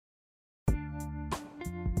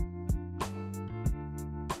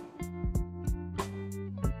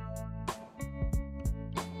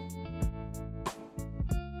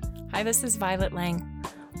Hi, this is Violet Lang.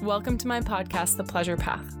 Welcome to my podcast, The Pleasure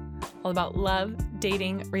Path, all about love,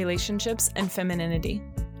 dating, relationships, and femininity.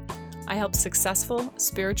 I help successful,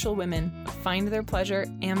 spiritual women find their pleasure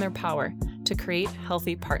and their power to create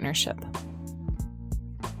healthy partnership.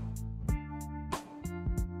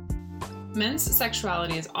 Men's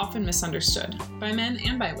sexuality is often misunderstood by men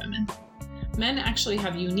and by women. Men actually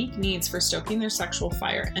have unique needs for stoking their sexual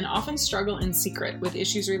fire and often struggle in secret with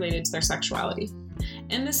issues related to their sexuality.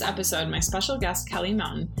 In this episode, my special guest, Kelly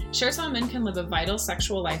Mountain, shares how men can live a vital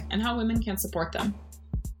sexual life and how women can support them.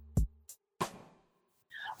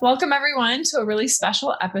 Welcome, everyone, to a really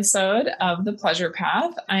special episode of The Pleasure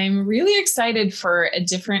Path. I'm really excited for a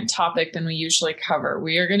different topic than we usually cover.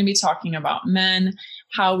 We are going to be talking about men,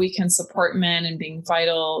 how we can support men in being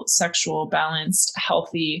vital, sexual, balanced,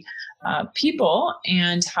 healthy people,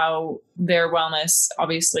 and how their wellness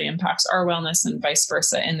obviously impacts our wellness and vice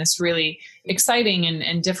versa in this really exciting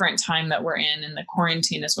and different time that we're in. And the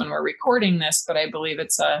quarantine is when we're recording this, but I believe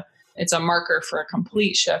it's a marker for a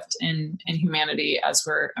complete shift in humanity as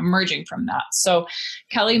we're emerging from that. So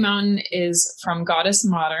Kelly Mountain is from Goddess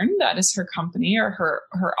Modern. That is her company or her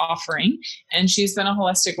offering. And she's been a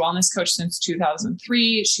holistic wellness coach since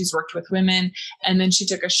 2003. She's worked with women. And then she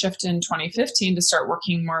took a shift in 2015 to start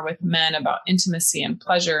working more with men about intimacy and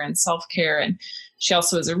pleasure and self-care. And she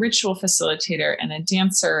also is a ritual facilitator and a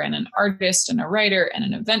dancer and an artist and a writer and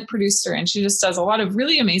an event producer. And she just does a lot of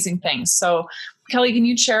really amazing things. So Kelly, can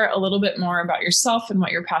you share a little bit more about yourself and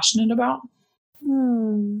what you're passionate about?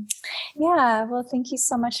 Yeah, well, thank you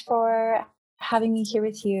so much for having me here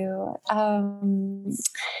with you.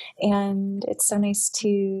 And it's so nice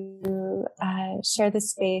to share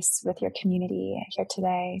this space with your community here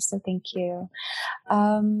today. So thank you.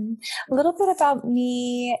 A little bit about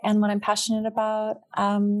me and what I'm passionate about.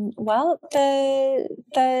 Well,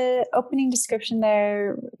 the opening description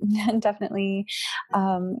there definitely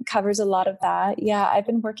covers a lot of that. Yeah, I've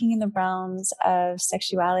been working in the realms of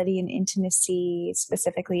sexuality and intimacy,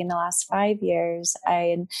 specifically in the last 5 years.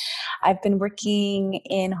 I've been working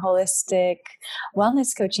in holistic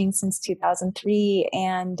wellness coaching since 2003.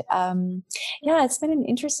 And it's been an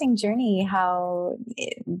interesting journey how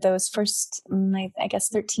those first, I guess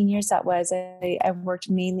 13 years that was, I worked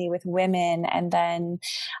mainly with women. And then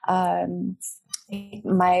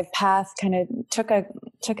my path kind of took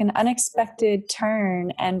an unexpected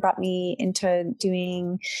turn and brought me into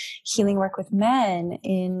doing healing work with men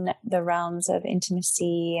in the realms of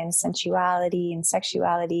intimacy and sensuality and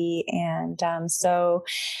sexuality. And so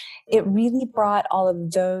it really brought all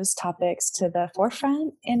of those topics to the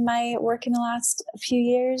forefront in my work in the last few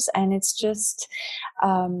years. And it's just,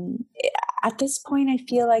 at this point, I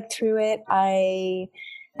feel like through it, I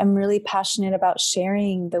am really passionate about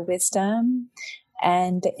sharing the wisdom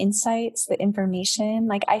and the insights, the information.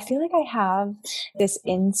 Like, I feel like I have this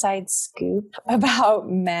inside scoop about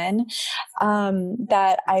men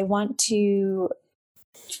that I want to,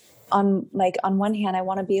 on one hand, I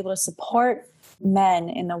want to be able to support men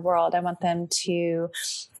in the world. I want them to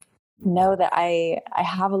know that I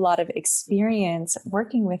have a lot of experience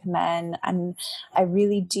working with men, and I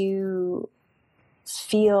really do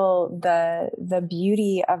feel the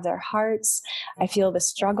beauty of their hearts. I feel the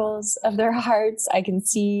struggles of their hearts. I can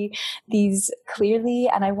see these clearly,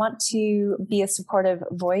 and I want to be a supportive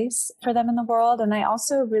voice for them in the world. And I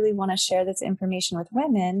also really want to share this information with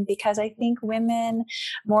women, because I think women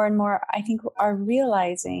more and more, are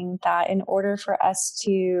realizing that in order for us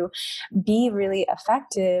to be really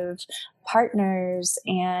effective partners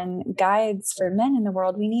and guides for men in the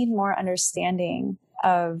world, we need more understanding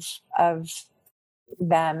of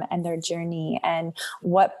them and their journey and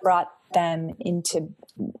what brought them into,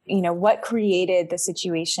 what created the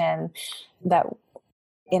situation that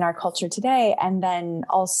in our culture today. And then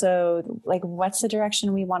also, like, what's the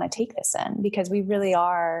direction we want to take this in? Because we really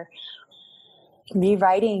are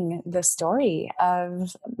rewriting the story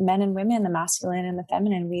of men and women, the masculine and the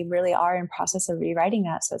feminine. We really are in process of rewriting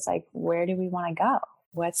that. So it's like, where do we want to go?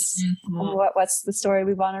 What's the story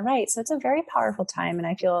we want to write? So it's a very powerful time. And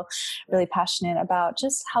I feel really passionate about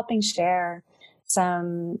just helping share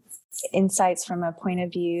some insights from a point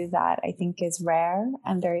of view that I think is rare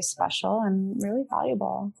and very special and really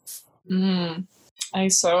valuable. I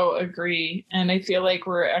so agree. And I feel like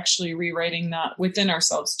we're actually rewriting that within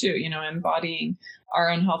ourselves too, embodying our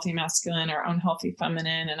unhealthy masculine, our unhealthy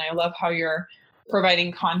feminine. And I love how you're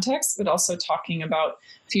providing context, but also talking about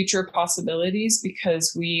future possibilities,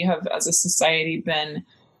 because we have, as a society, been,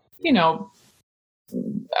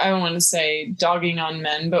 I don't want to say dogging on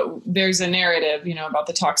men, but there's a narrative, about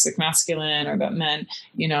the toxic masculine, or that men,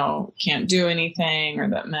 can't do anything, or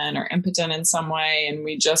that men are impotent in some way. And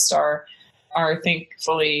we just are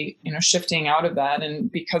thankfully, shifting out of that.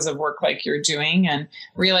 And because of work like you're doing, and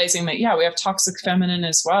realizing that, we have toxic feminine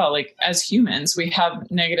as well. Like, as humans, we have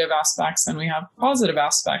negative aspects and we have positive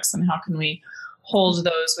aspects. And how can we hold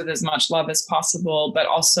those with as much love as possible, but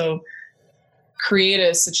also create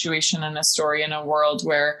a situation and a story in a world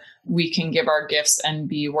where we can give our gifts and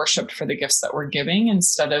be worshiped for the gifts that we're giving,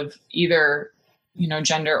 instead of either,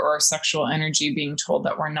 gender or sexual energy being told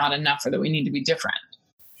that we're not enough or that we need to be different.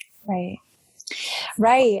 Right.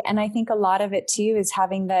 Right. And I think a lot of it too is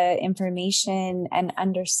having the information and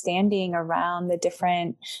understanding around the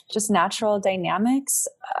different just natural dynamics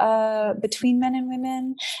between men and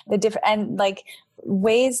women, the different, and like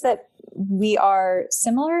ways that we are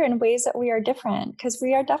similar and ways that we are different, because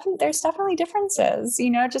there's definitely differences,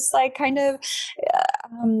 just like kind of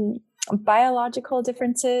biological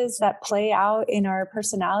differences that play out in our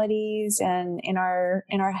personalities and in our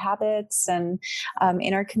habits and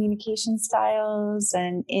in our communication styles,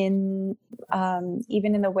 and in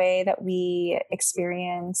even in the way that we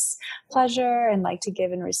experience pleasure and like to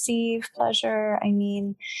give and receive pleasure. I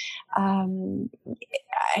mean,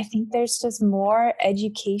 I think there's just more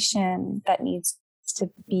education that needs to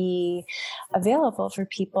be available for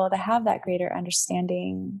people to have that greater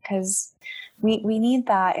understanding, because we need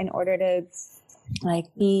that in order to like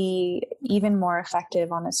be even more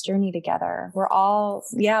effective on this journey together. We're all,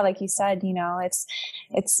 like you said, it's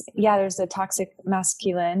there's a toxic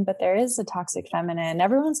masculine, but there is a toxic feminine.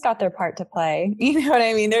 Everyone's got their part to play. You know what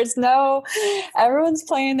I mean? Everyone's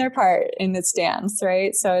playing their part in this dance,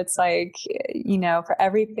 right? So it's like, for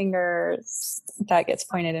every finger that gets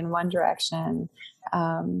pointed in one direction,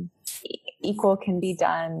 equal can be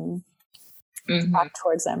done back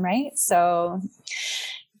towards them, right? So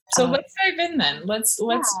let's dive in then. Let's talk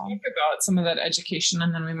about some of that education,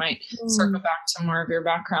 and then we might circle back to more of your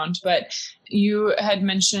background. But you had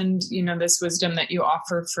mentioned, this wisdom that you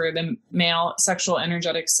offer for the male sexual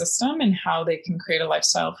energetic system and how they can create a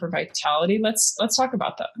lifestyle for vitality. Let's talk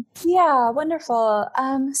about that. Yeah, wonderful.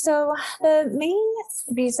 So the main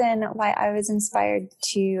reason why I was inspired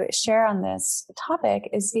to share on this topic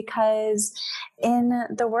is because in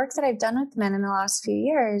the work that I've done with men in the last few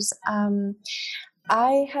years,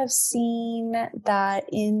 I have seen that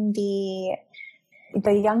in the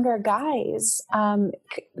younger guys,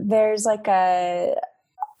 there's like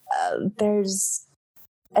there's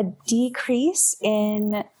a decrease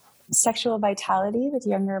in sexual vitality with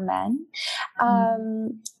younger men,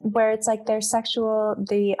 where it's like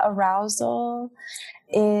the arousal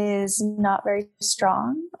is not very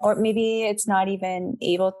strong, or maybe it's not even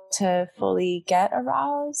able to fully get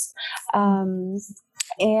aroused.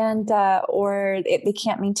 Or they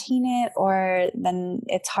can't maintain it, or then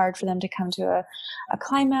it's hard for them to come to a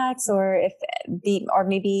climax, or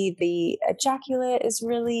maybe the ejaculate is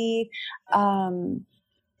really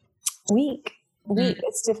weak,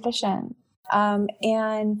 it's deficient.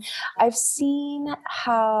 And I've seen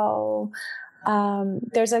how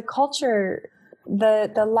there's a culture,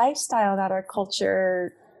 the lifestyle that our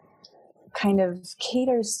culture kind of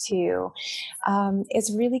caters to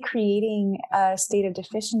is really creating a state of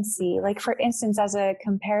deficiency. Like, for instance, as a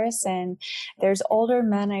comparison, there's older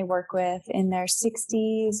men I work with in their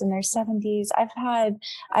 60s and their 70s.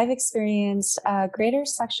 I've experienced greater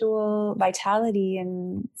sexual vitality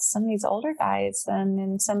in some of these older guys than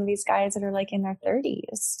in some of these guys that are like in their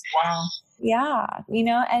 30s. Wow. Yeah,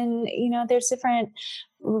 there's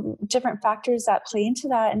different factors that play into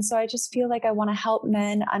that. And so I just feel like I want to help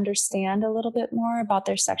men understand a little bit more about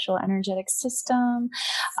their sexual energetic system.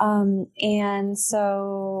 And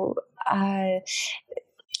so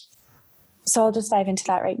I'll just dive into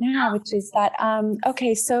that right now, which is that,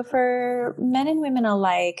 okay, so for men and women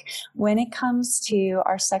alike, when it comes to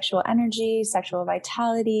our sexual energy, sexual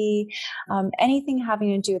vitality, anything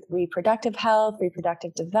having to do with reproductive health,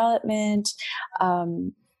 reproductive development,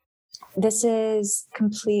 this is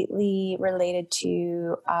completely related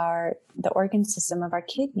to the organ system of our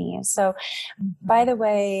kidneys. So, by the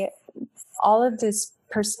way, all of this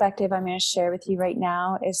perspective I'm going to share with you right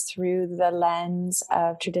now is through the lens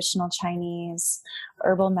of traditional Chinese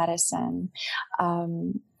herbal medicine.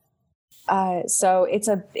 So it's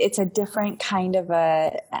a different kind of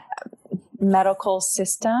a medical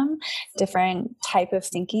system, different type of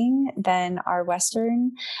thinking than our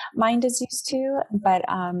Western mind is used to. But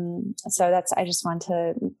I just want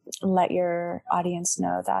to let your audience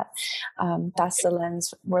know that that's the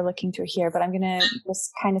lens we're looking through here. But I'm going to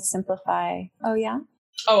just kind of simplify. Oh, yeah?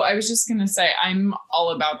 Oh, I was just going to say, I'm all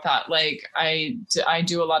about that. Like I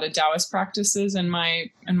do a lot of Taoist practices in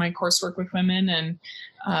my coursework with women,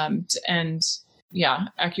 and yeah,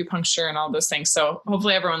 acupuncture and all those things. So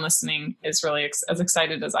hopefully everyone listening is really as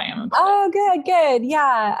excited as I am about it. Good.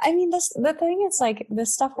 Yeah. I mean, the thing is like,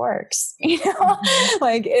 this stuff works,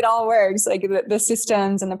 like it all works, like the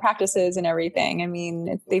systems and the practices and everything. I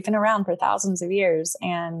mean, they've been around for thousands of years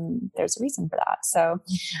and there's a reason for that. So,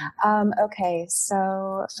 okay.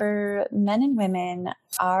 So for men and women,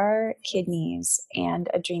 our kidneys and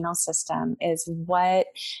adrenal system is what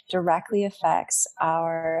directly affects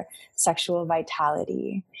our sexual vitality.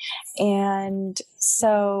 And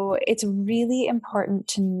so it's really important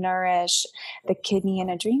to nourish the kidney and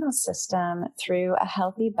adrenal system through a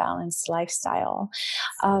healthy, balanced lifestyle.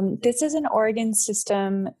 This is an organ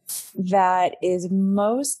system that is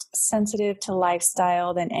most sensitive to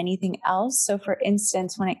lifestyle than anything else. So for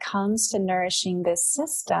instance, when it comes to nourishing this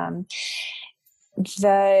system,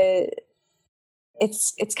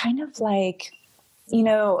 it's kind of like,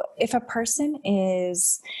 if a person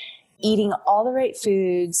is eating all the right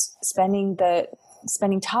foods, spending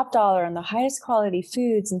top dollar on the highest quality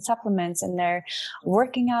foods and supplements, and they're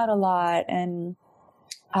working out a lot and,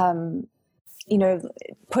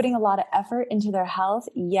 putting a lot of effort into their health,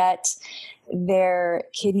 yet their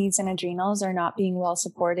kidneys and adrenals are not being well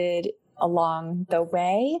supported along the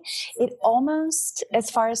way, it almost, as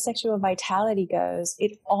far as sexual vitality goes,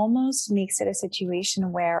 it almost makes it a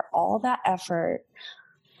situation where all that effort,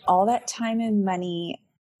 all that time and money,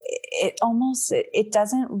 it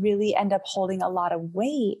doesn't really end up holding a lot of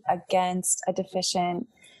weight against a deficient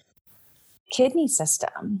kidney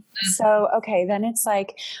system. So, okay, then it's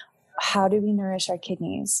like, how do we nourish our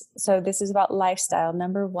kidneys? So this is about lifestyle.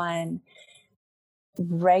 Number one,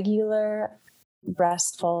 regular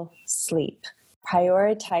restful sleep,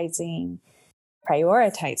 prioritizing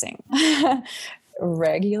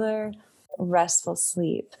regular restful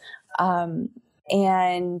sleep.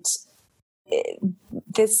 And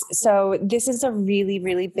this is a really,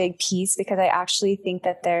 really big piece, because I actually think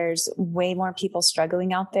that there's way more people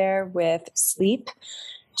struggling out there with sleep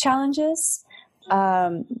challenges.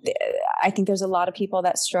 I think there's a lot of people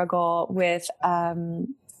that struggle with,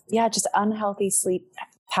 just unhealthy sleep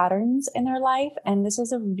patterns in their life. And this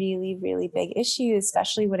is a really, really big issue,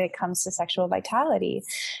 especially when it comes to sexual vitality,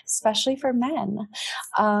 especially for men.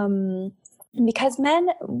 Because men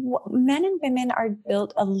and women are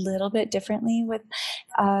built a little bit differently with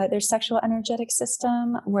their sexual energetic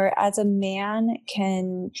system, whereas a man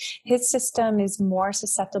his system is more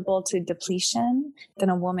susceptible to depletion than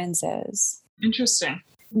a woman's is. Interesting.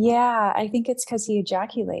 Yeah, I think it's because he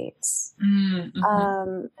ejaculates.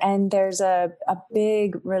 Mm-hmm. And there's a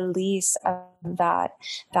big release of that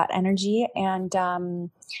energy. And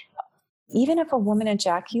even if a woman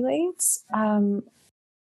ejaculates, I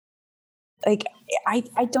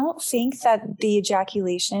don't think that the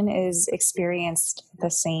ejaculation is experienced the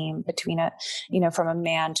same between from a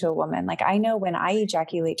man to a woman. Like, I know when I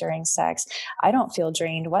ejaculate during sex, I don't feel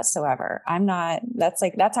drained whatsoever. That's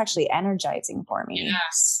actually energizing for me.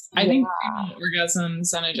 Yes. I think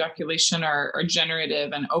orgasms and ejaculation are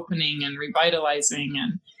generative and opening and revitalizing.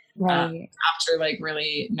 And after like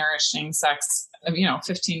really nourishing sex,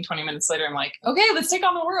 15, 20 minutes later, I'm like, okay, let's take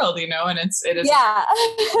on the world, and it is. Yeah.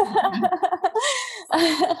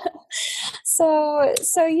 So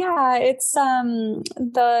yeah, it's,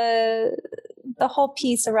 the whole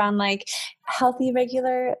piece around like healthy,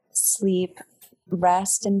 regular sleep,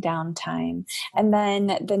 rest, and downtime. And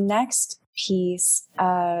then the next piece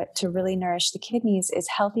to really nourish the kidneys is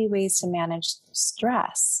healthy ways to manage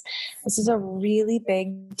stress. This is a really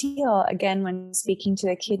big deal. Again, when speaking to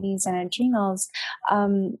the kidneys and adrenals,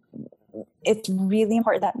 it's really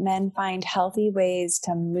important that men find healthy ways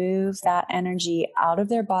to move that energy out of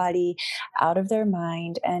their body, out of their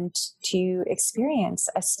mind, and to experience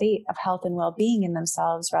a state of health and well-being in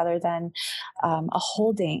themselves, rather than a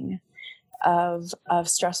holding of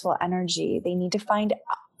stressful energy. They need to find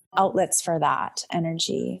outlets for that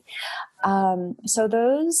energy. So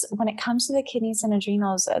those, when it comes to the kidneys and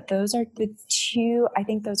adrenals, those are the two, I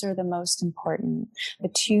think those are the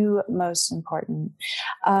two most important.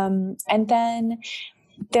 And then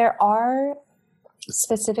there are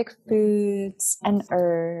specific foods and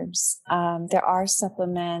herbs. There are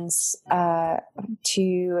supplements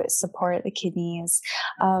to support the kidneys.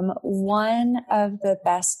 One of the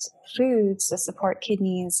best foods to support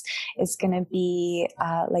kidneys is going to be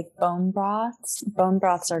like bone broths. Bone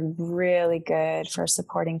broths are really good for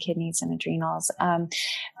supporting kidneys and adrenals.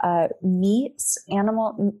 Meats,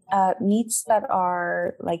 animal meats that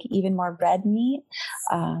are like even more red meat,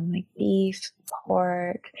 like beef,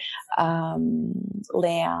 pork,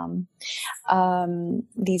 lamb.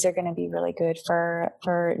 These are going to be really good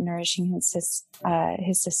for nourishing his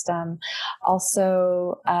system.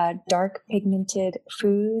 Also, dark pigmented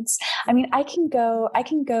foods. I mean, I can go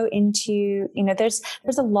into, there's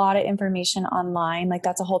a lot of information online. Like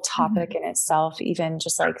that's a whole topic in itself, even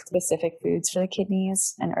just like specific foods for the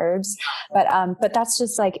kidneys and herbs. But that's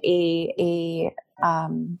just like a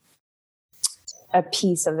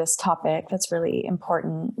piece of this topic that's really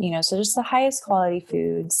important, so just the highest quality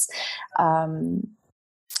foods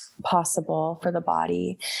possible for the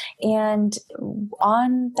body. And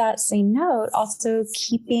on that same note, also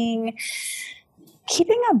keeping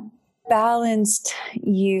a balanced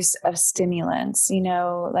use of stimulants.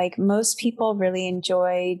 Like most people really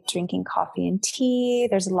enjoy drinking coffee and tea.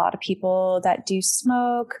 There's a lot of people that do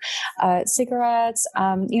smoke, cigarettes.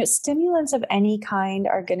 Stimulants of any kind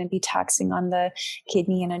are going to be taxing on the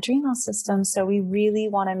kidney and adrenal system. So we really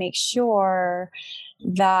want to make sure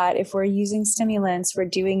that if we're using stimulants, we're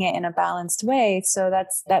doing it in a balanced way. So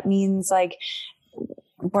that means like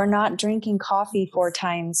we're not drinking coffee 4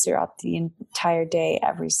 times throughout the entire day,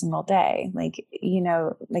 every single day. Like,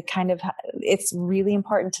 it's really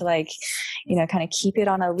important to kind of keep it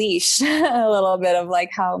on a leash a little bit of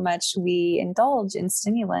like how much we indulge in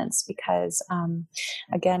stimulants, because,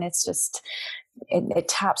 again, it's just, it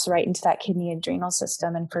taps right into that kidney adrenal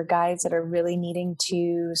system. And for guys that are really needing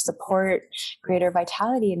to support greater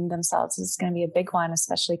vitality in themselves, this is going to be a big one,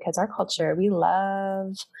 especially because our culture, we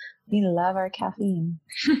love our caffeine.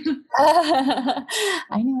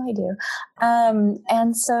 I know I do.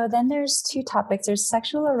 And so then there's 2 topics. There's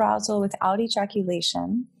sexual arousal without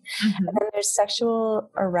ejaculation. And then there's sexual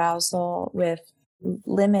arousal with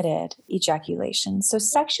limited ejaculation. So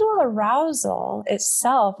sexual arousal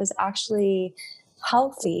itself is actually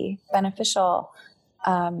healthy, beneficial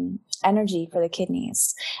energy for the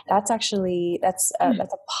kidneys. That's a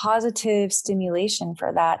positive stimulation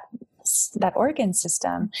for that organ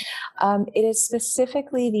system. It is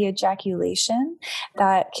specifically the ejaculation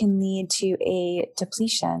that can lead to a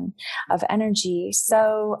depletion of energy.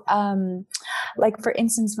 So, like for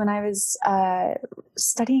instance, when I was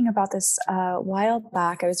studying about this a while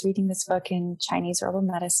back, I was reading this book in Chinese herbal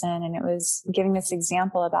medicine, and it was giving this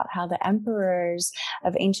example about how the emperors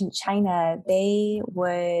of ancient China, they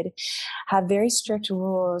would have very strict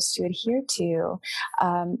rules to adhere to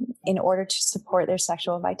in order to support their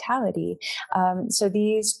sexual vitality. So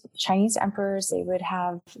these Chinese emperors, they would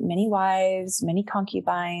have many wives, many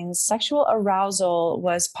concubines. Sexual arousal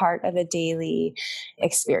was part of a daily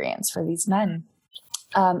experience for these men.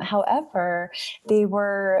 However, they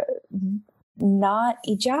were not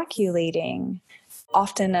ejaculating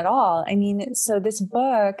often at all. I mean, so this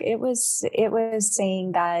book, it was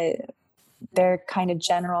saying that their kind of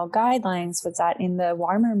general guidelines was that in the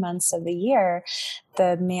warmer months of the year,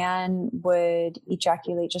 the man would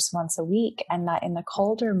ejaculate just once a week, and that in the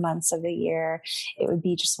colder months of the year, it would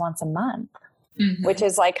be just once a month. Which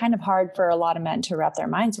is like kind of hard for a lot of men to wrap their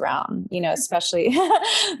minds around, especially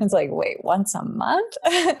it's like, wait, once a month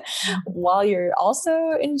while you're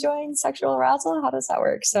also enjoying sexual arousal? How does that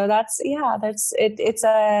work? So it's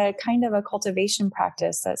a kind of a cultivation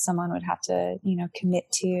practice that someone would have to,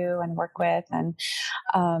 commit to and work with. And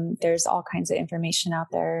there's all kinds of information out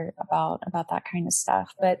there about that kind of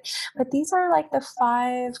stuff. But these are like the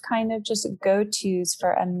 5 kind of just go-tos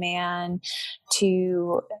for a man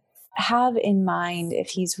to have in mind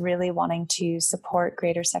if he's really wanting to support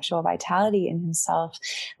greater sexual vitality in himself: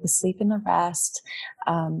 the sleep and the rest,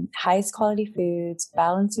 highest quality foods,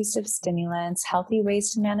 balanced use of stimulants, healthy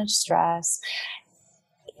ways to manage stress,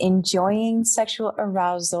 enjoying sexual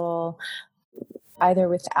arousal either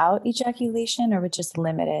without ejaculation or with just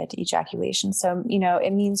limited ejaculation. So,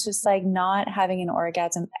 it means just like not having an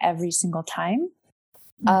orgasm every single time.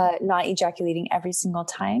 Not ejaculating every single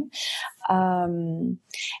time,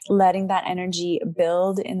 letting that energy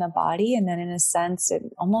build in the body. And then in a sense, it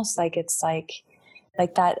almost like it's like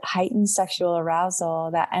that heightened sexual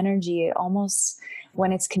arousal, that energy, it almost,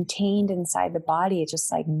 when it's contained inside the body, it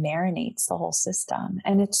just like marinates the whole system.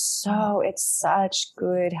 And it's such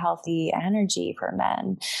good, healthy energy for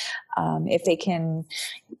men. If they can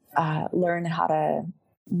learn how to,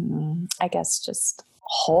 I guess, just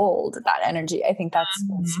hold that energy. I think that's,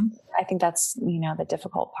 Mm-hmm. the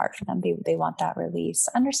difficult part for them. They want that release.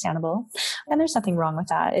 Understandable. And there's nothing wrong with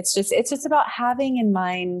that. It's just about having in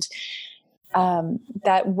mind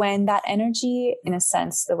that when that energy, in a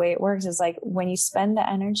sense, the way it works is like when you spend the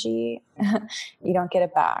energy, you don't get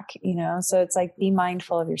it back, So it's like, be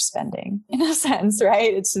mindful of your spending in a sense,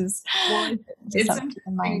 right? It's just, it's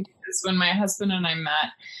interesting because when my husband and I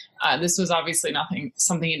met, this was obviously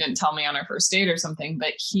something he didn't tell me on our first date or something,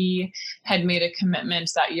 but he had made a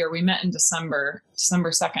commitment that year. We met in December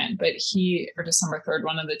 2nd, or December 3rd,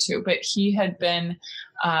 one of the two, but he had made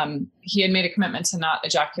a commitment to not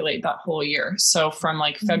ejaculate that whole year. So from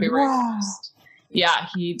like February 1st, yeah,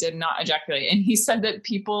 he did not ejaculate. And he said that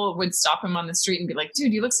people would stop him on the street and be like,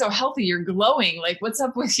 dude, you look so healthy. You're glowing. Like, what's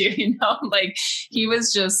up with you? Like he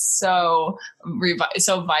was just so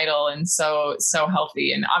vital and so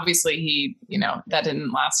healthy. And obviously he, that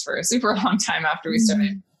didn't last for a super long time after we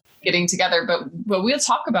started getting together, but we'll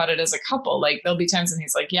talk about it as a couple. Like there'll be times when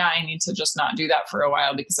he's like, yeah, I need to just not do that for a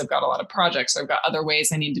while because I've got a lot of projects. Or I've got other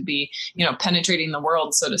ways I need to be, penetrating the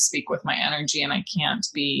world, so to speak, with my energy. And I can't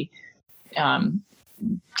be,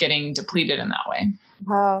 getting depleted in that way.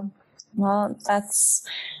 Well, that's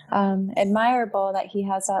admirable that he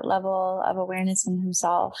has that level of awareness in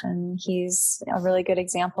himself, and he's a really good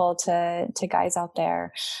example to guys out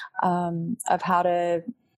there of how to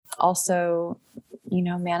also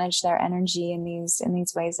manage their energy in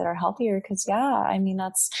these ways that are healthier. Because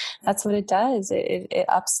that's what it does. It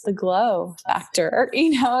ups the glow factor.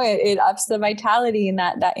 It ups the vitality and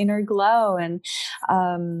that inner glow. And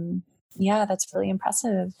that's really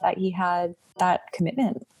impressive that he had that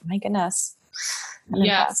commitment. My goodness.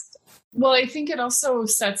 Yes. Well, I think it also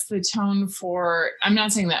sets the tone for, I'm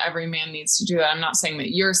not saying that every man needs to do that. I'm not saying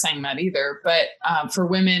that you're saying that either, but for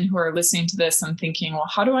women who are listening to this and thinking, well,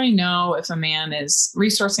 how do I know if a man is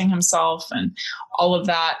resourcing himself and all of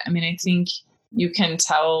that? I mean, I think you can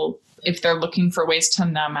tell if they're looking for ways to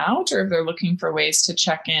numb out or if they're looking for ways to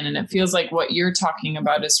check in. And it feels like what you're talking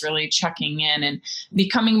about is really checking in and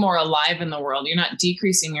becoming more alive in the world. You're not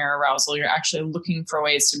decreasing your arousal. You're actually looking for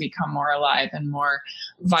ways to become more alive and more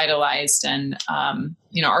vitalized. And,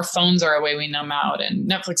 our phones are a way we numb out, and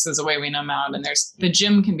Netflix is a way we numb out, and the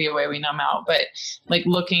gym can be a way we numb out, but like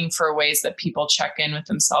looking for ways that people check in with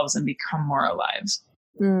themselves and become more alive.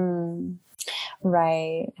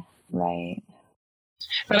 Right.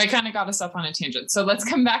 But I kind of got us up on a tangent. So let's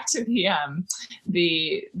come back to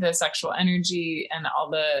the sexual energy and all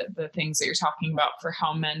the things that you're talking about for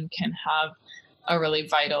how men can have a really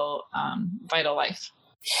vital life.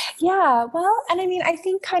 Yeah, well, and I mean, I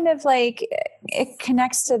think kind of like it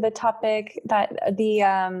connects to the topic that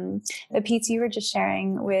the piece you were just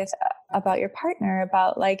sharing with about your partner,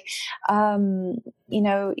 about like,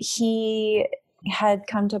 he had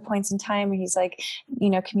come to points in time where he's like,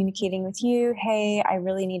 communicating with you, hey, I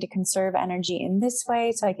really need to conserve energy in this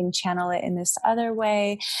way so I can channel it in this other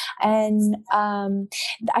way. And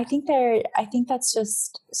I think that's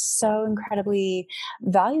just so incredibly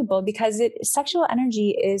valuable because sexual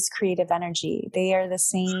energy is creative energy. They are the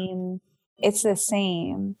same. It's the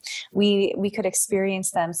same. We could experience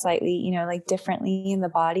them slightly, like differently in the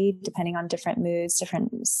body, depending on different moods,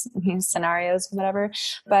 different scenarios, whatever.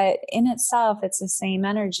 But in itself, it's the same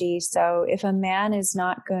energy. So if a man is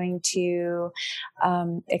not going to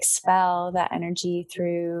expel that energy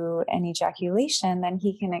through an ejaculation, then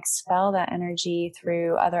he can expel that energy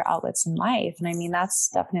through other outlets in life. And I mean, that's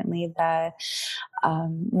definitely the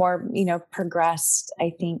more, progressed,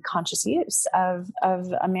 I think, conscious use of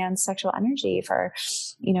a man's sexual energy for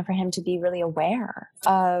him to be really aware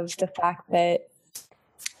of the fact that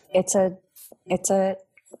it's a,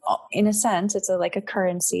 in a sense, it's like a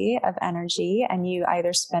currency of energy, and you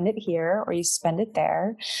either spend it here or you spend it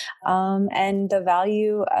there. And the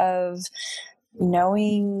value of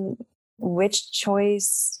knowing which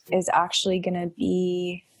choice is actually going to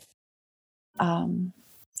be,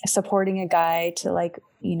 supporting a guy to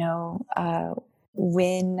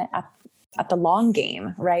win at the long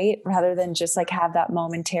game, right? Rather than just like have that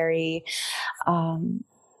momentary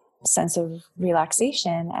sense of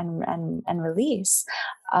relaxation and release.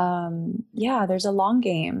 There's a long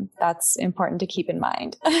game that's important to keep in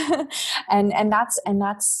mind. and that's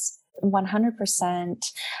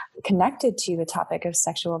 100% connected to the topic of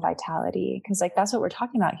sexual vitality, because like that's what we're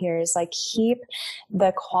talking about here, is like keep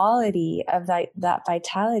the quality of that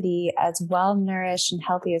vitality as well nourished and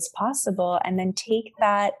healthy as possible, and then take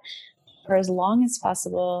that for as long as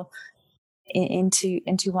possible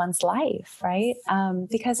into one's life, right?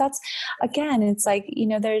 Because that's, again, it's like,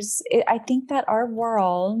 I think that our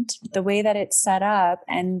world, the way that it's set up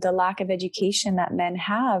and the lack of education that men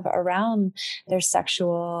have around their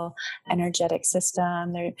sexual energetic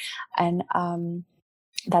system,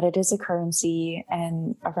 that it is a currency,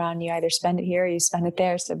 and around, you either spend it here or you spend it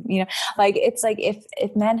there. So, like, it's like if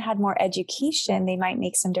men had more education, they might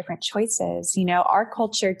make some different choices. Our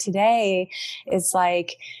culture today is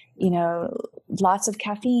like, lots of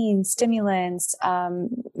caffeine, stimulants.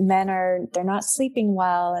 They're not sleeping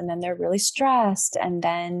well, and then they're really stressed, and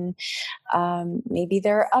then maybe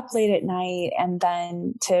they're up late at night, and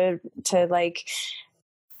then to like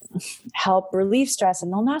help relieve stress,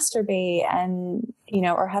 and they'll masturbate and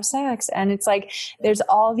or have sex, and it's like there's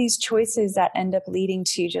all these choices that end up leading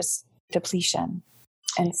to just depletion.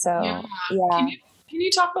 And so yeah. Can you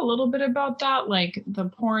talk a little bit about that, like the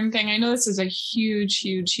porn thing? I know this is a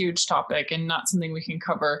huge topic and not something we can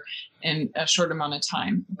cover in a short amount of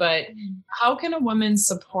time, but how can a woman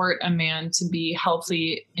support a man to be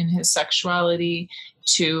healthy in his sexuality,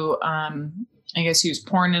 to I guess use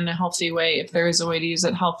porn in a healthy way, if there is a way to use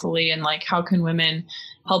it healthily, and like how can women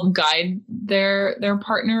help guide their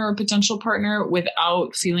partner or potential partner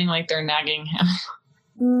without feeling like they're nagging him?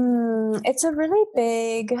 It's a really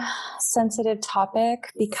big, sensitive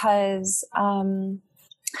topic because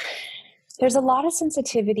there's a lot of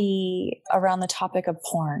sensitivity around the topic of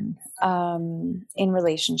porn in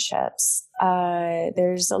relationships. So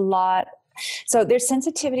there's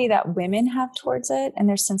sensitivity that women have towards it, and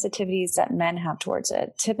there's sensitivities that men have towards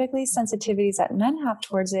it. Typically, sensitivities that men have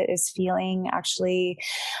towards it is feeling actually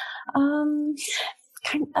some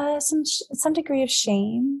degree of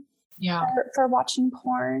shame. Yeah. For watching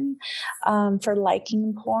porn, for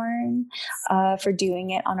liking porn, for doing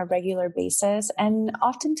it on a regular basis. And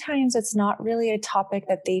oftentimes it's not really a topic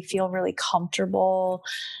that they feel really comfortable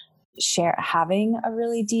having a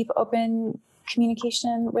really deep, open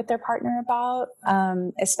communication with their partner about,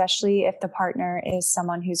 especially if the partner is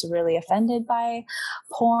someone who's really offended by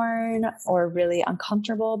porn or really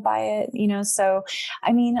uncomfortable by it, So,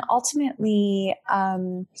 I mean, ultimately,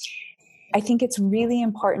 I think it's really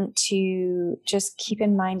important to just keep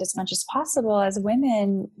in mind as much as possible as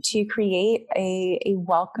women to create a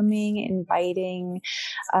welcoming, inviting,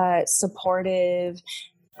 supportive,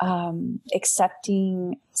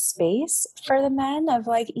 accepting space for the men of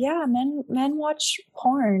like, yeah, men watch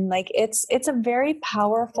porn. Like it's a very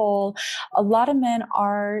powerful, a lot of men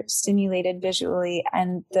are stimulated visually,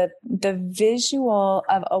 and the visual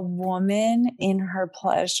of a woman in her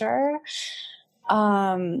pleasure,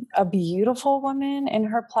 a beautiful woman in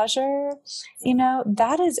her pleasure,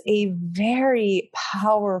 that is a very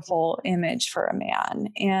powerful image for a man.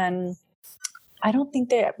 And I don't think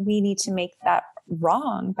that we need to make that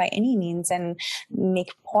wrong by any means and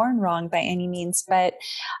make porn wrong by any means. But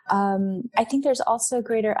I think there's also a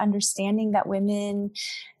greater understanding that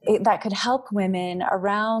that could help women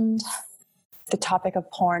around the topic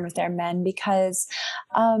of porn with their men, because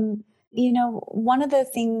one of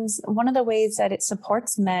the ways that it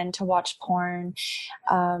supports men to watch porn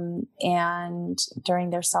and during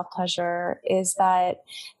their self-pleasure is that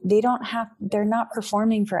they're not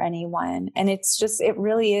performing for anyone. And it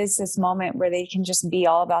really is this moment where they can just be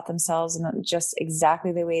all about themselves and just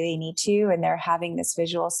exactly the way they need to. And they're having this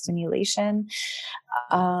visual stimulation.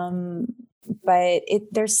 But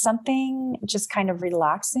there's something just kind of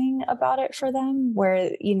relaxing about it for them,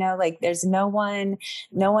 where, like there's no one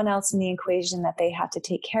else in the equation that they have to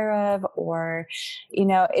take care of, or,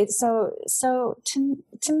 it's so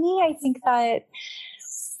to me,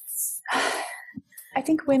 I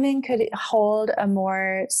think women could hold a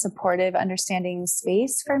more supportive, understanding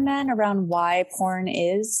space for men around why porn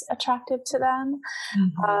is attractive to them,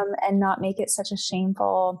 and not make it such a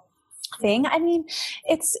shameful thing. I mean,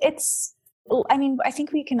 I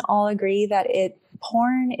think we can all agree that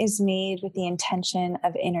porn is made with the intention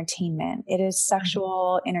of entertainment. It is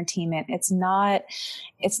sexual entertainment. It's not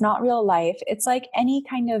real life. It's like any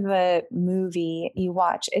kind of a movie you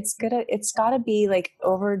watch. It's gotta be like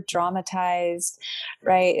over dramatized,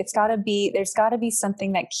 right? There's gotta be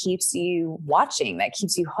something that keeps you watching, that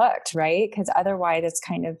keeps you hooked, right? Because otherwise it's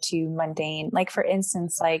kind of too mundane. Like for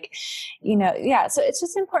instance, so it's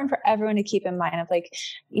just important for everyone to keep in mind of like,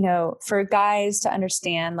 for guys to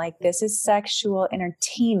understand, like, this is sexual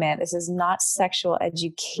entertainment. This is not sexual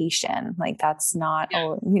education. Like that's not,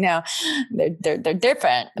 they're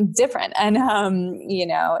different. And,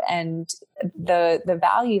 and the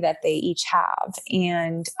value that they each have.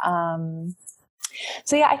 And,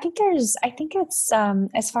 so yeah, I think it's,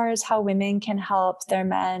 as far as how women can help their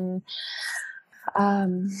men,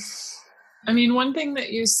 I mean, one thing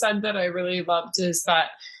that you said that I really loved is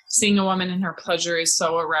that seeing a woman in her pleasure is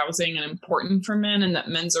so arousing and important for men, and that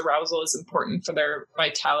men's arousal is important for their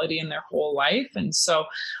vitality in their whole life. And so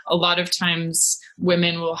a lot of times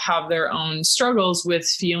women will have their own struggles with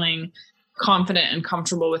feeling confident and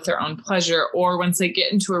comfortable with their own pleasure. Or once they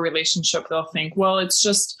get into a relationship, they'll think, well, it's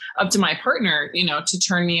just up to my partner, to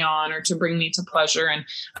turn me on or to bring me to pleasure. And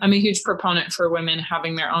I'm a huge proponent for women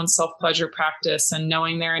having their own self-pleasure practice and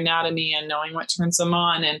knowing their anatomy and knowing what turns them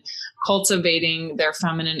on and cultivating their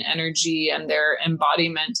feminine energy and their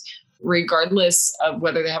embodiment, regardless of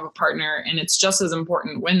whether they have a partner. And it's just as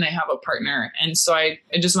important when they have a partner. And so I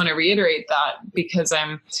just want to reiterate that, because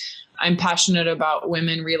I'm passionate about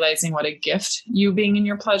women realizing what a gift you being in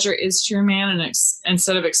your pleasure is to your man, and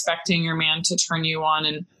instead of expecting your man to turn you on.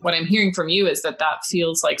 And what I'm hearing from you is that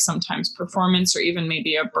feels like sometimes performance or even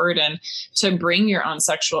maybe a burden, to bring your own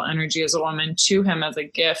sexual energy as a woman to him as a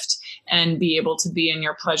gift and be able to be in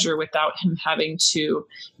your pleasure without him having to,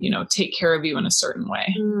 take care of you in a certain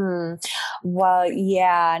way. Well,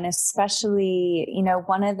 yeah. And especially,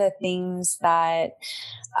 one of the things that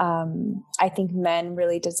I think men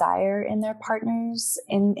really desire in their partners,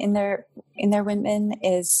 in their women,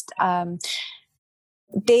 is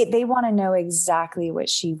they want to know exactly what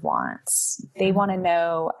she wants. They want to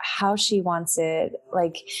know how she wants it,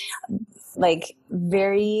 like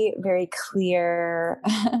very, very clear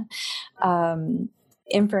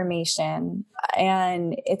information.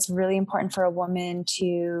 And it's really important for a woman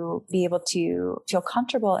to be able to feel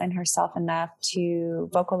comfortable in herself enough to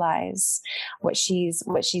vocalize what she's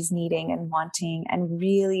needing and wanting, and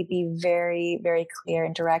really be very, very clear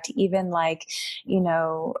and direct, even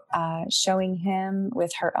showing him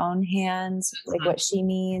with her own hands, like what she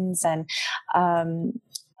means, and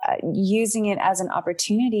using it as an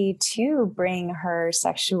opportunity to bring her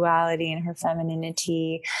sexuality and her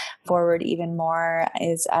femininity forward even more,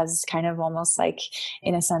 is as kind of almost like,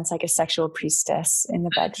 in a sense, like a sexual priestess in the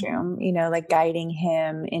bedroom, like guiding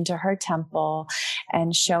him into her temple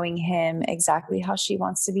and showing him exactly how she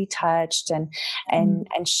wants to be touched, and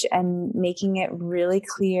making it really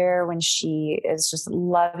clear when she is just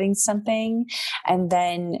loving something, and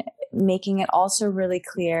then making it also really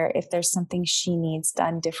clear if there's something she needs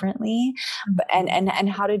done differently, and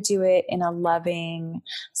how to do it in a loving,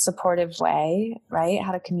 supportive way, right?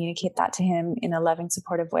 How to communicate that to him in a loving,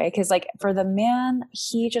 supportive way. Because for the man,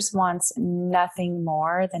 he just wants nothing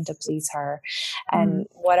more than to please her. And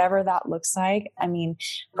whatever that looks like, I mean,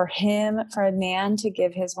 for a man to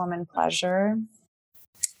give his woman pleasure,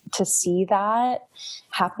 to see that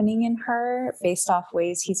happening in her based off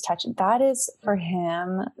ways he's touching, that is, for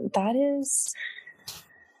him, that is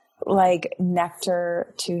like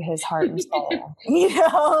nectar to his heart and soul.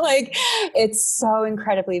 It's so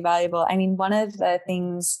incredibly valuable. I mean, one of the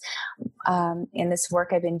things in this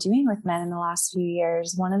work I've been doing with men in the last few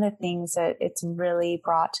years, one of the things that it's really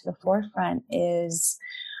brought to the forefront is,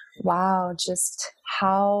 wow, just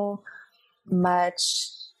how much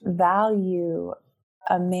value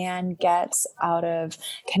a man gets out of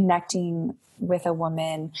connecting with a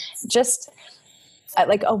woman, just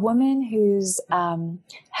like a woman who's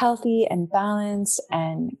healthy and balanced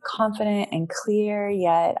and confident and clear,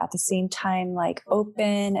 yet at the same time, like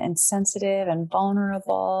open and sensitive and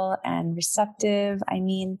vulnerable and receptive. I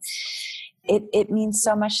mean, it means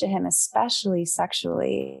so much to him, especially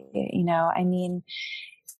sexually, I mean,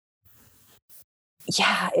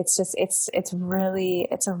 yeah, it's this is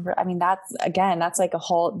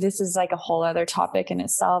like a whole other topic in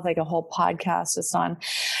itself, like a whole podcast just on,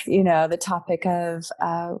 the topic of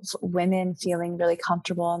women feeling really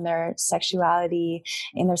comfortable in their sexuality,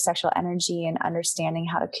 in their sexual energy, and understanding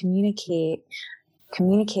how to communicate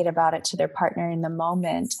about it to their partner in the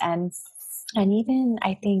moment. And even,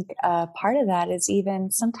 I think part of that is,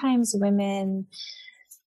 even sometimes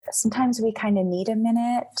we kind of need a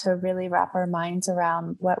minute to really wrap our minds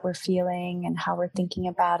around what we're feeling and how we're thinking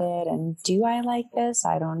about it. And do I like this?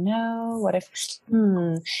 I don't know. What if,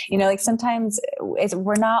 sometimes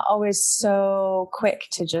we're not always so quick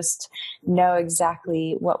to just know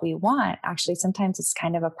exactly what we want. Actually, sometimes it's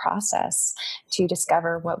kind of a process to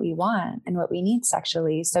discover what we want and what we need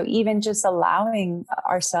sexually. So even just allowing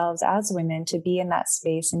ourselves as women to be in that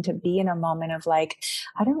space and to be in a moment of like,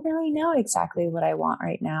 I don't really know exactly what I want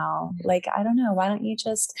right now. Like, I don't know. Why don't you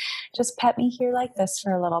just pet me here like this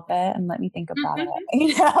for a little bit and let me think about it?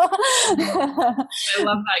 I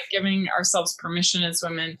love that, giving ourselves permission as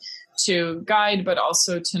women to guide, but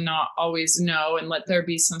also to not always know, and let there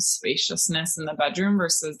be some spaciousness in the bedroom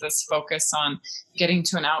versus this focus on getting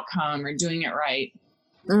to an outcome or doing it right.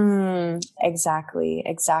 Exactly.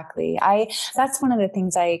 That's one of the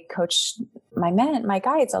things I coach my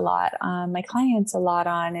guides a lot, my clients a lot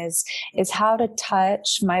on is how to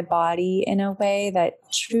touch my body in a way that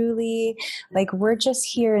truly, like, we're just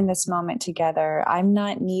here in this moment together. I'm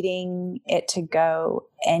not needing it to go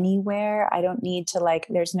anywhere. I don't need to, like,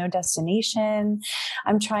 there's no destination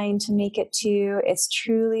I'm trying to make it to. It's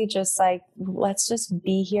truly just like, let's just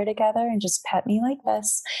be here together and just pet me like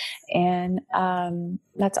this. And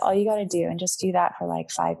that's all you got to do. And just do that for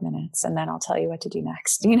like 5 minutes. And then I'll tell you what to do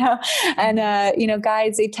next, And,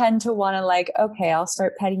 guides, they tend to want to, like, okay, I'll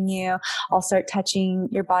start petting you. I'll start touching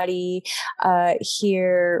your body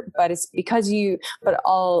here, but it's because but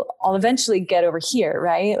I'll eventually get over here,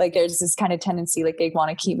 right? Like, there's this kind of tendency, like, they want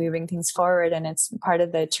to keep moving things forward. And it's part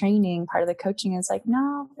of the training, part of the coaching is like,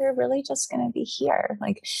 no, we're really just going to be here.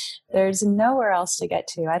 Like, there's nowhere else to get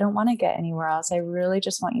to. I don't want to get anywhere else. I really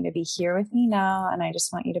just want you to be here with me now. And I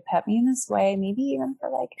just want you to pet me in this way, maybe even for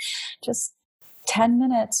like just 10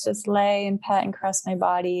 minutes, just lay and pet and caress my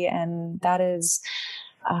body. And that is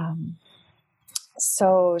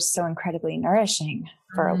so incredibly nourishing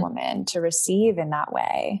for a woman to receive in that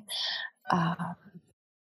way.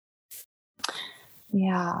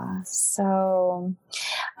 Yeah. So,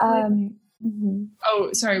 Oh,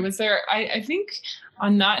 sorry. Was there, I think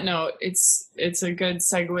on that note, it's a good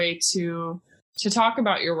segue to talk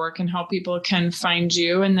about your work and how people can find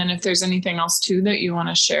you. And then if there's anything else too that you want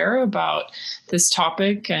to share about this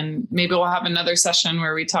topic, and maybe we'll have another session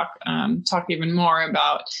where we talk even more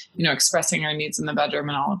about, expressing our needs in the bedroom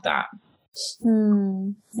and all of that.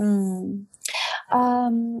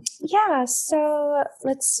 Yeah. So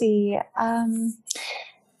let's see.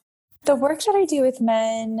 The work that I do with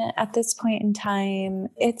men at this point in time,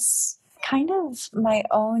 it's kind of my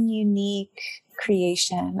own unique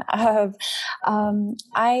creation of,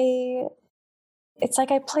 it's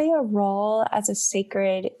like I play a role as a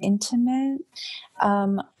sacred intimate,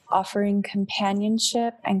 offering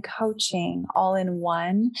companionship and coaching all in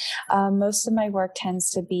one. Most of my work tends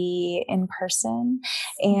to be in person,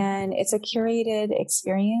 and it's a curated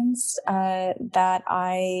experience that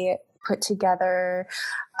I put together,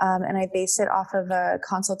 and I base it off of a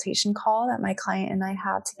consultation call that my client and I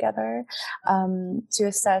have together to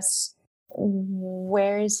assess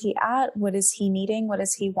where is he at, what is he needing, what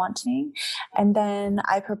is he wanting, and then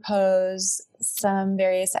I propose some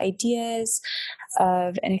various ideas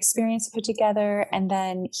of an experience put together, and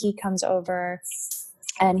then he comes over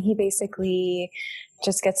and he basically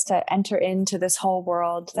just gets to enter into this whole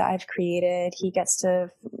world that I've created. He gets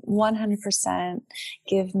to 100%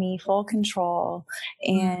 give me full control,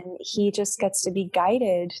 and he just gets to be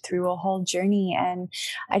guided through a whole journey. And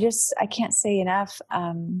I can't say enough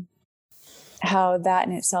how that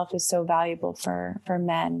in itself is so valuable for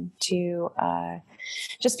men to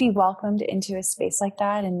just be welcomed into a space like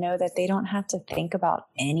that and know that they don't have to think about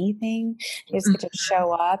anything. They just get to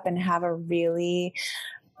show up and have a really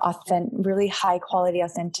high quality,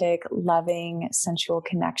 authentic, loving, sensual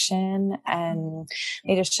connection. And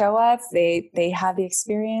they just show up, they have the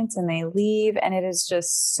experience and they leave. And it is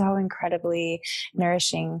just so incredibly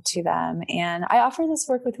nourishing to them. And I offer this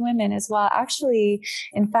work with women as well. Actually,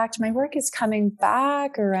 in fact, my work is coming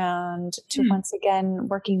back around to once again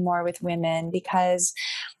working more with women, because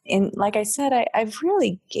like I said, I've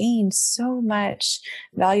really gained so much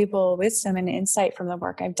valuable wisdom and insight from the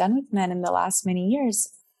work I've done with men in the last many years.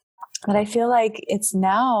 But I feel like it's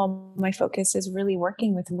now my focus is really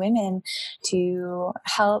working with women to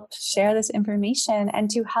help share this information and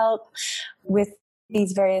to help with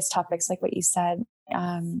these various topics, like what you said,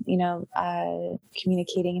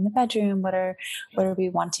 communicating in the bedroom. What are we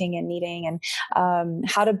wanting and needing, and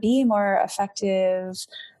how to be more effective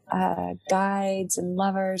guides and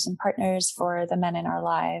lovers and partners for the men in our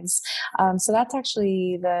lives. So that's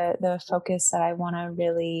actually the focus that I want to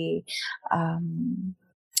really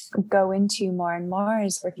go into more and more,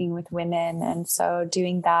 is working with women. And so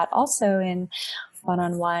doing that also in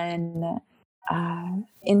one-on-one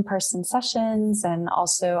in-person sessions and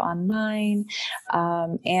also online.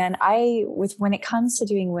 And when it comes to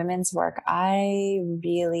doing women's work, I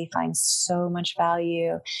really find so much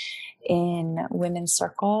value in women's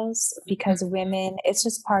circles, because women, it's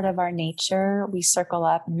just part of our nature. We circle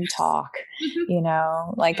up and we talk,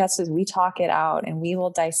 like that's just, we talk it out, and we will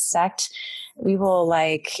dissect, we will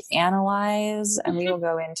like analyze, and we will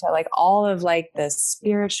go into like all of like the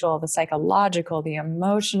spiritual, the psychological, the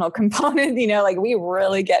emotional component, like we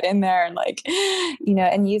really get in there and like,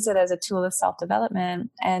 and use it as a tool of self-development.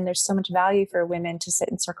 And there's so much value for women to sit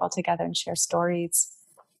and circle together and share stories.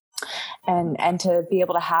 and to be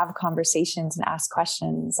able to have conversations and ask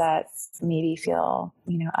questions that maybe feel,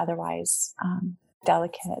 otherwise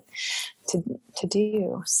delicate to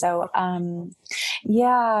do. So my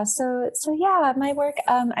work,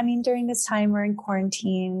 during this time we're in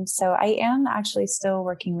quarantine, so I am actually still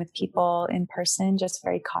working with people in person, just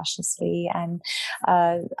very cautiously, and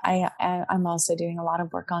I'm also doing a lot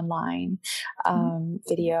of work online,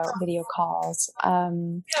 video calls.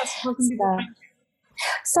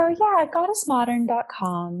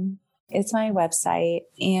 goddessmodern.com is my website,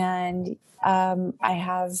 and I'm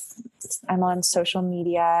on social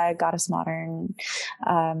media, Goddess Modern.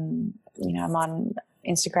 I'm on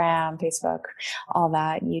Instagram, Facebook, all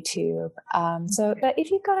that, YouTube. But if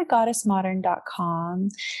you go to goddessmodern.com,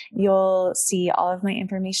 you'll see all of my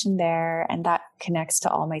information there, and that connects to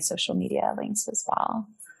all my social media links as well.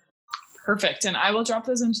 Perfect. And I will drop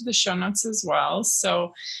those into the show notes as well.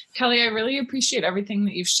 So Kelly, I really appreciate everything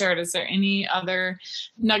that you've shared. Is there any other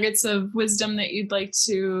nuggets of wisdom that you'd like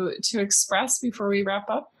to express before we wrap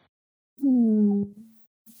up?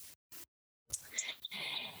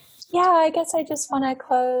 Yeah, I guess I just want to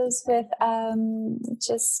close with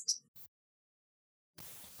just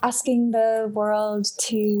asking the world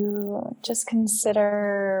to just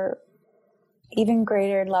consider even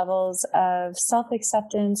greater levels of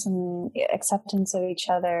self-acceptance and acceptance of each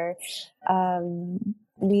other.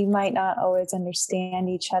 We might not always understand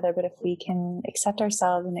each other, but if we can accept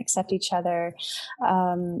ourselves and accept each other,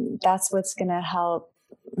 that's what's going to help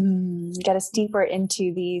get us deeper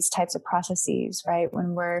into these types of processes, right?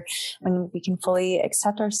 When we can fully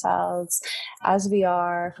accept ourselves as we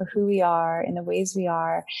are, for who we are, in the ways we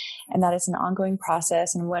are, and that is an ongoing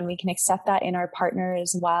process. And when we can accept that in our partner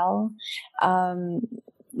as well,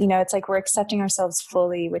 it's like we're accepting ourselves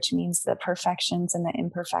fully, which means the perfections and the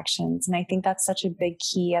imperfections. And I think that's such a big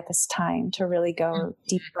key at this time to really go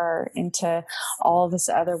deeper into all this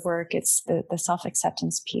other work. It's the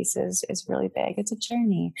self-acceptance piece is really big. It's a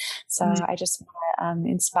journey. So I just want to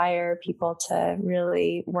inspire people to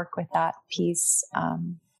really work with that piece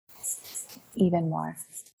even more.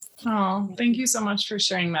 Oh, thank you so much for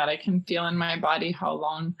sharing that. I can feel in my body how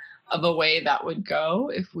long of a way that would go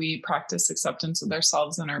if we practice acceptance with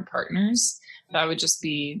ourselves and our partners. That would just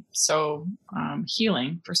be so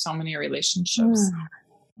healing for so many relationships.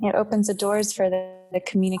 It opens the doors for the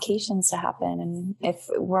communications to happen. And if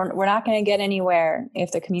we're not going to get anywhere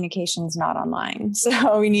if the communication's not online.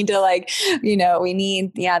 So we need to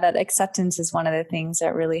that acceptance is one of the things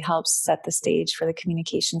that really helps set the stage for the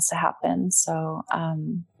communications to happen. So,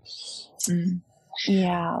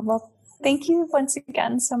 well, thank you once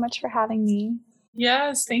again so much for having me.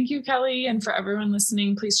 Yes, thank you, Kelly. And for everyone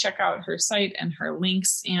listening, please check out her site and her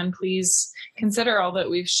links. And please consider all that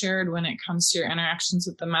we've shared when it comes to your interactions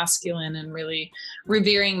with the masculine and really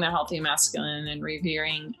revering the healthy masculine and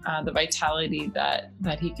revering the vitality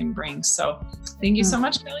that he can bring. So thank you so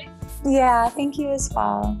much, Kelly. Yeah, thank you as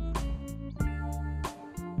well.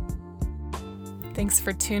 Thanks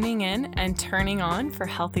for tuning in and turning on for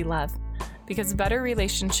healthy love. Because better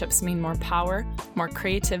relationships mean more power, more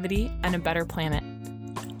creativity, and a better planet.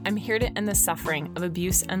 I'm here to end the suffering of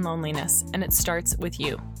abuse and loneliness, and it starts with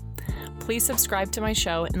you. Please subscribe to my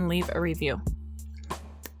show and leave a review.